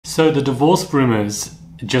So the divorce rumors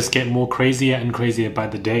just get more crazier and crazier by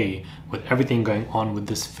the day with everything going on with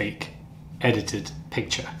this fake edited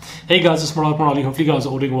picture. Hey guys, it's Morali. Hopefully you guys are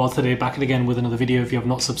all doing well today. Back again with another video. If you have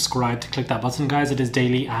not subscribed, click that button, guys. It is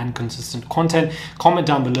daily and consistent content. Comment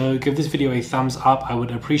down below, give this video a thumbs up. I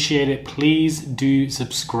would appreciate it. Please do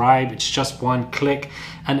subscribe. It's just one click.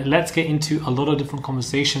 And let's get into a lot of different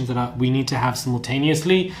conversations that we need to have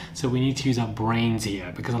simultaneously. So we need to use our brains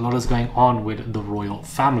here because a lot is going on with the royal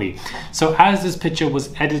family. So as this picture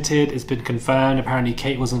was edited, it's been confirmed. Apparently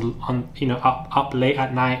Kate was up late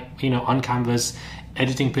at night, on canvas,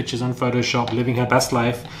 editing pictures on Photoshop, living her best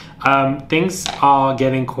life. Things are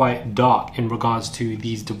getting quite dark in regards to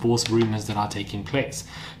these divorce rumors that are taking place,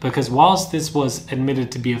 because whilst this was admitted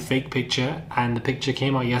to be a fake picture and the picture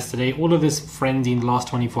came out yesterday, all of this frenzy in the last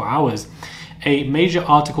 24 hours, a major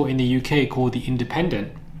article in the UK called The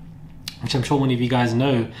Independent, which I'm sure many of you guys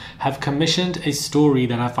know, have commissioned a story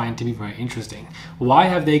that I find to be very interesting. Why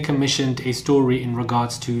have they commissioned a story in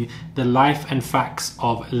regards to the life and facts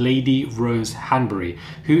of Lady Rose Hanbury,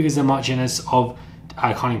 who is a Marchioness of,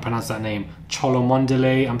 I can't even pronounce that name,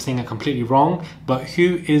 Cholmondeley, I'm saying it completely wrong, but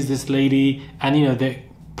who is this lady? And they're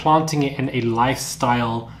planting it in a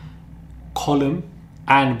lifestyle column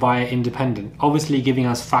and via Independent, obviously giving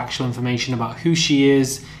us factual information about who she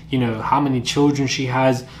is, how many children she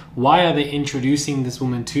has. Why are they introducing this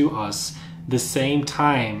woman to us the same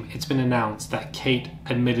time it's been announced that Kate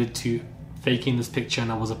admitted to faking this picture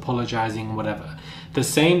and I was apologizing, whatever? The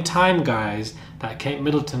same time, guys, that Kate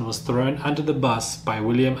Middleton was thrown under the bus by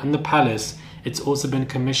William and the palace, it's also been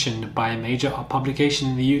commissioned by a major publication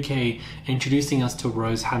in the UK introducing us to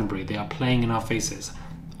Rose Hanbury. They are playing in our faces.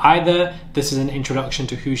 Either this is an introduction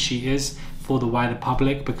to who she is for the wider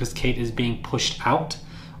public because Kate is being pushed out,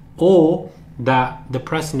 or that the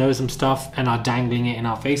press knows some stuff and are dangling it in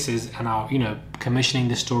our faces and are, commissioning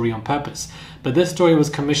this story on purpose. But this story was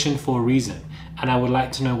commissioned for a reason, and I would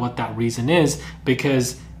like to know what that reason is,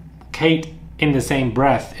 because Kate, in the same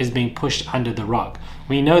breath, is being pushed under the rug.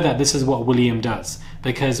 We know that this is what William does,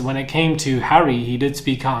 because when it came to Harry, he did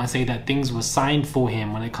speak out and say that things were signed for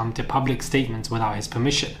him when it comes to public statements without his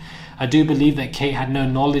permission. I do believe that Kate had no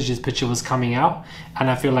knowledge this picture was coming out, and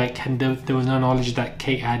I feel like there was no knowledge that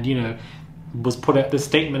Kate had, was put at the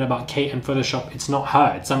statement about Kate and Photoshop. It's not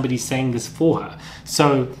her, it's somebody saying this for her.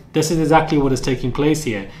 So this is exactly what is taking place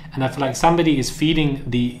here, and I feel like somebody is feeding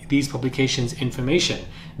these publications information.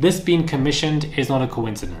 This being commissioned is not a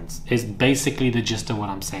coincidence. It's basically the gist of what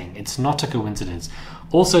I'm saying. It's not a coincidence.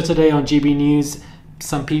 Also today on GB News,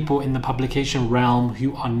 some people in the publication realm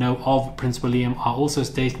who know of Prince William are also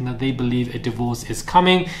stating that they believe a divorce is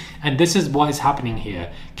coming, and this is what is happening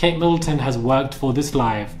here. Kate Middleton has worked for this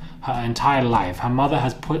life her entire life. Her mother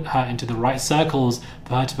has put her into the right circles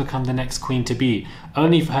for her to become the next queen to be,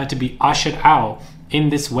 only for her to be ushered out in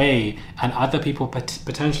this way, and other people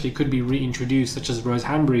potentially could be reintroduced, such as Rose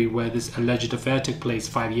Hanbury, where this alleged affair took place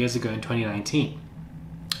 5 years ago in 2019.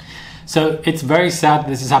 So it's very sad that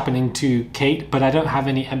this is happening to Kate, but I don't have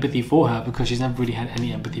any empathy for her because she's never really had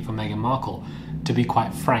any empathy for Meghan Markle, to be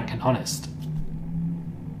quite frank and honest.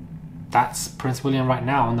 That's Prince William right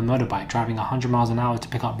now on the motorbike driving 100 miles an hour to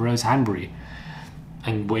pick up Rose Hanbury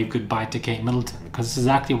and wave goodbye to Kate Middleton, because this is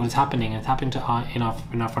exactly what is happening. It's happening to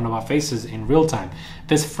in front of our faces in real time.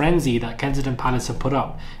 This frenzy that Kensington Palace have put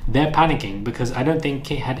up, they're panicking because I don't think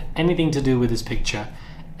Kate had anything to do with this picture,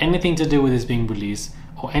 anything to do with this being released,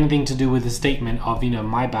 or anything to do with the statement of,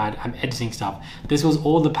 my bad, I'm editing stuff. This was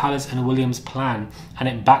all the Palace and William's plan, and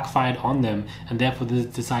it backfired on them, and therefore they're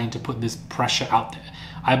deciding to put this pressure out there.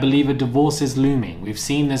 I believe a divorce is looming. We've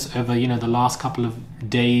seen this over, the last couple of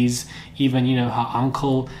days. Even, her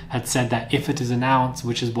uncle had said that if it is announced,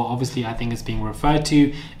 which is what obviously I think is being referred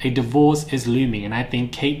to, a divorce is looming. And I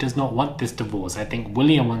think Kate does not want this divorce. I think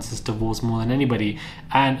William wants this divorce more than anybody.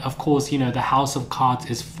 And of course, the house of cards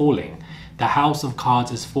is falling. The house of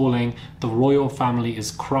cards is falling. The royal family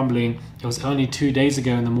is crumbling. It was only 2 days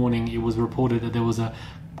ago in the morning, it was reported that there was a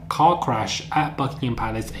car crash at Buckingham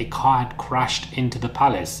Palace. A car had crashed into the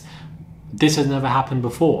palace. This has never happened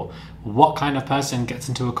before. What kind of person gets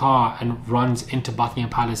into a car and runs into Buckingham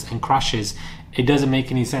Palace and crashes? It doesn't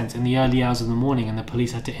make any sense. In the early hours of the morning, and the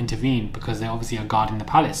police had to intervene because they obviously are guarding the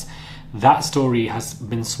palace. That story has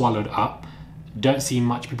been swallowed up. Don't see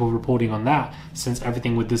much people reporting on that since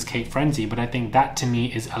everything with this Kate frenzy, but I think that to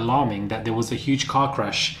me is alarming, that there was a huge car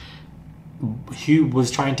crash. Who was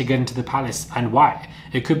trying to get into the palace and why?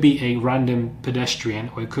 It could be a random pedestrian,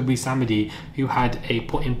 or it could be somebody who had a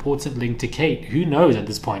important link to Kate. Who knows at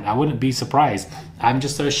this point? I wouldn't be surprised. I'm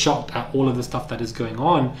just so shocked at all of the stuff that is going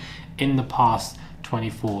on in the past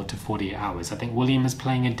 24 to 48 hours. I think William is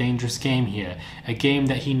playing a dangerous game here, a game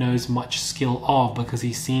that he knows much skill of because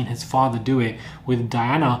he's seen his father do it with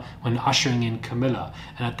Diana when ushering in Camilla.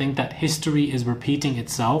 And I think that history is repeating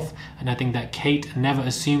itself, and I think that Kate never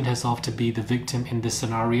assumed herself to be the victim in this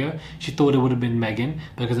scenario. She thought it would have been Meghan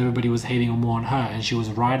because everybody was hating more on her and she was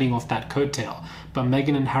riding off that coattail. But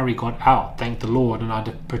Meghan and Harry got out, thank the Lord, and had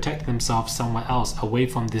to protect themselves somewhere else away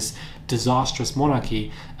from this disastrous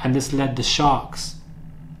monarchy, and this led the sharks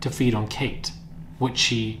to feed on Kate, which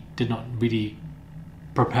she did not really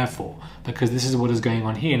prepare for, because this is what is going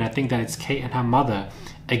on here. And I think that it's Kate and her mother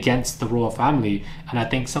against the royal family, and I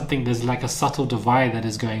think there's like a subtle divide that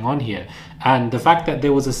is going on here. And the fact that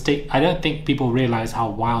there was I don't think people realize how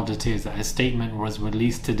wild it is that a statement was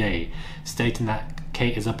released today stating that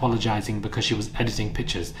Kate is apologizing because she was editing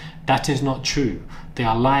pictures. That is not true. They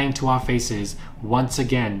are lying to our faces once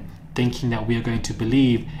again, thinking that we are going to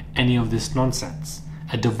believe any of this nonsense.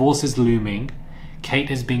 A divorce is looming.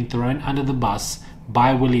 Kate is being thrown under the bus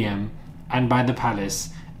by William and by the palace,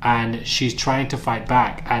 and she's trying to fight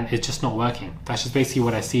back, and it's just not working. That's just basically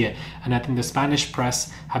what I see it. And I think the Spanish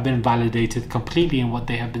press have been validated completely in what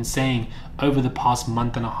they have been saying over the past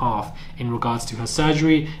month and a half in regards to her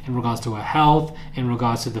surgery, in regards to her health, in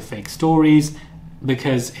regards to the fake stories,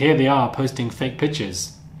 because here they are posting fake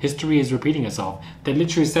pictures. History is repeating itself. They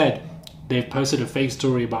literally said they've posted a fake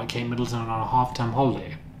story about Kate Middleton on a half-term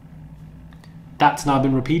holiday. That's now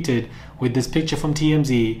been repeated with this picture from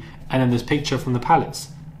TMZ and then this picture from the palace,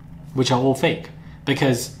 which are all fake,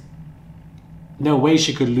 because no way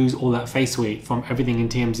she could lose all that face weight from everything in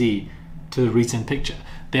TMZ to the recent picture.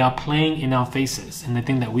 They are playing in our faces, and they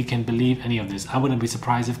think that we can believe any of this. I wouldn't be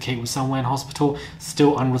surprised if Kate was somewhere in hospital,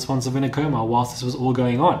 still unresponsive in a coma whilst this was all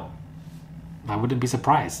going on. I wouldn't be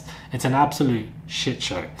surprised. It's an absolute shit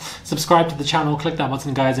show. Subscribe to the channel, click that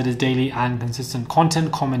button, guys. It is daily and consistent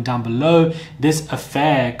content. Comment down below. This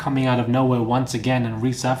affair coming out of nowhere once again and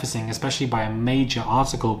resurfacing, especially by a major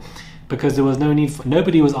article, because there was no need for,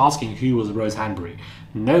 nobody was asking who was Rose Hanbury.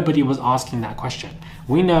 Nobody was asking that question.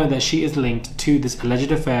 We know that she is linked to this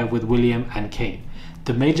alleged affair with William and Kate.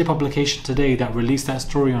 The major publication today that released that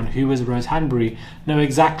story on who is Rose Hanbury know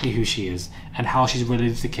exactly who she is and how she's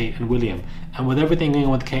related to Kate and William. And with everything going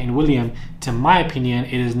on with Kate and William, to my opinion,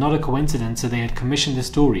 it is not a coincidence that they had commissioned this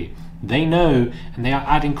story. They know, and they are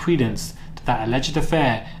adding credence to that alleged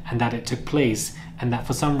affair and that it took place, and that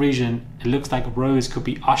for some reason it looks like Rose could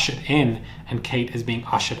be ushered in and Kate is being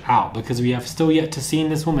ushered out, because we have still yet to see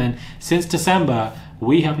this woman since December.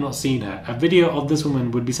 We have not seen her. A video of this woman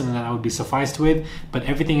would be something that I would be sufficed with, but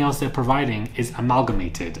everything else they're providing is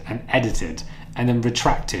amalgamated and edited and then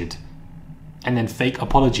retracted, and then fake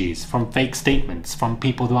apologies from fake statements from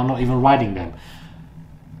people who are not even writing them.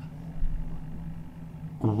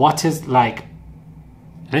 What is, like,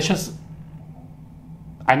 let's just,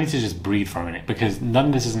 I need to just breathe for a minute because none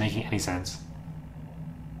of this is making any sense.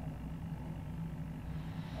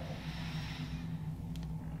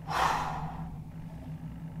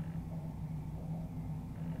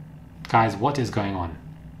 Guys, what is going on?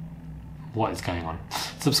 What is going on?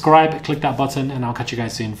 Subscribe, click that button, and I'll catch you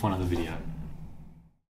guys soon for another video.